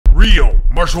real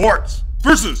martial arts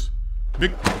versus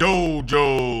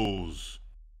McDojos.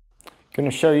 Going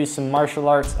to show you some martial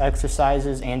arts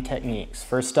exercises and techniques.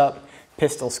 First up,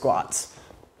 pistol squats.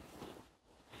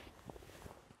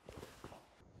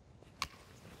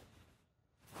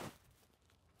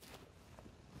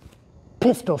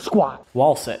 Pistol squat.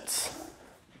 Wall sits.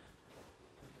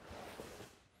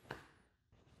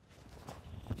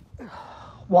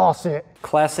 Wall sit.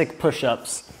 Classic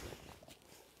push-ups.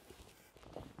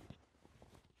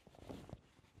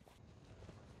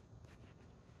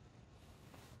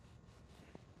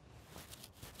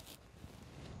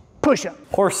 Push-up.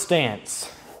 Horse stance.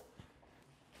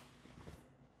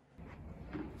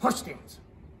 Horse stance.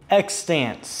 X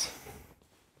stance.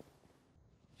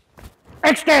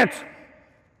 X stance.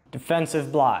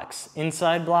 Defensive blocks.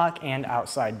 Inside block and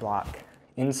outside block.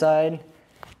 Inside,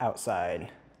 outside.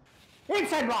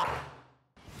 Inside block.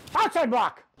 Outside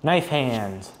block. Knife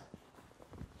hands.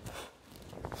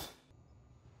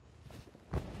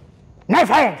 Knife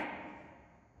hand.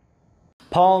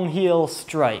 Palm heel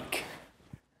strike.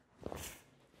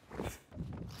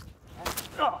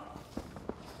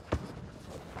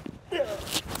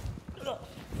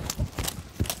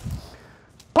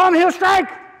 Palm heel strike.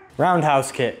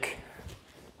 Roundhouse kick.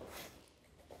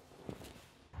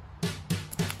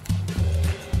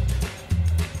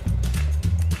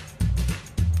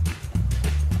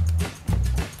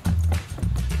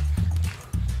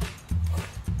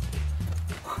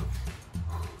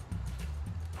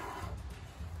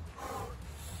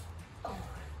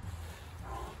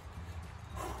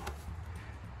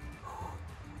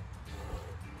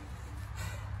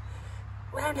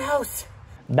 Roundhouse.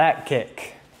 Back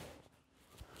kick.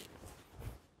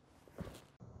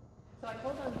 So I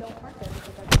told them don't park there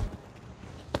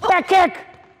because Back kick.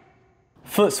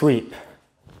 Foot sweep.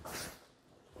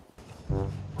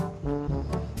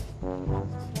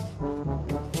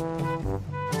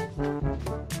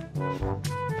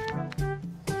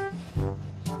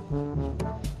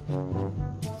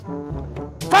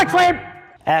 Foot sweep.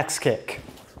 Axe kick.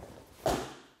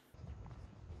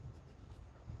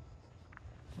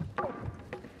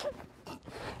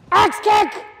 Axe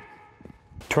kick.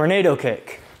 Tornado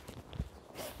kick.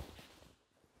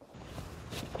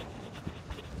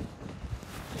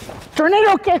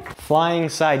 Tornado kick. Flying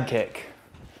side kick.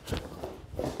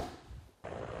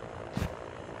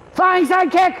 Flying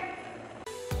side kick.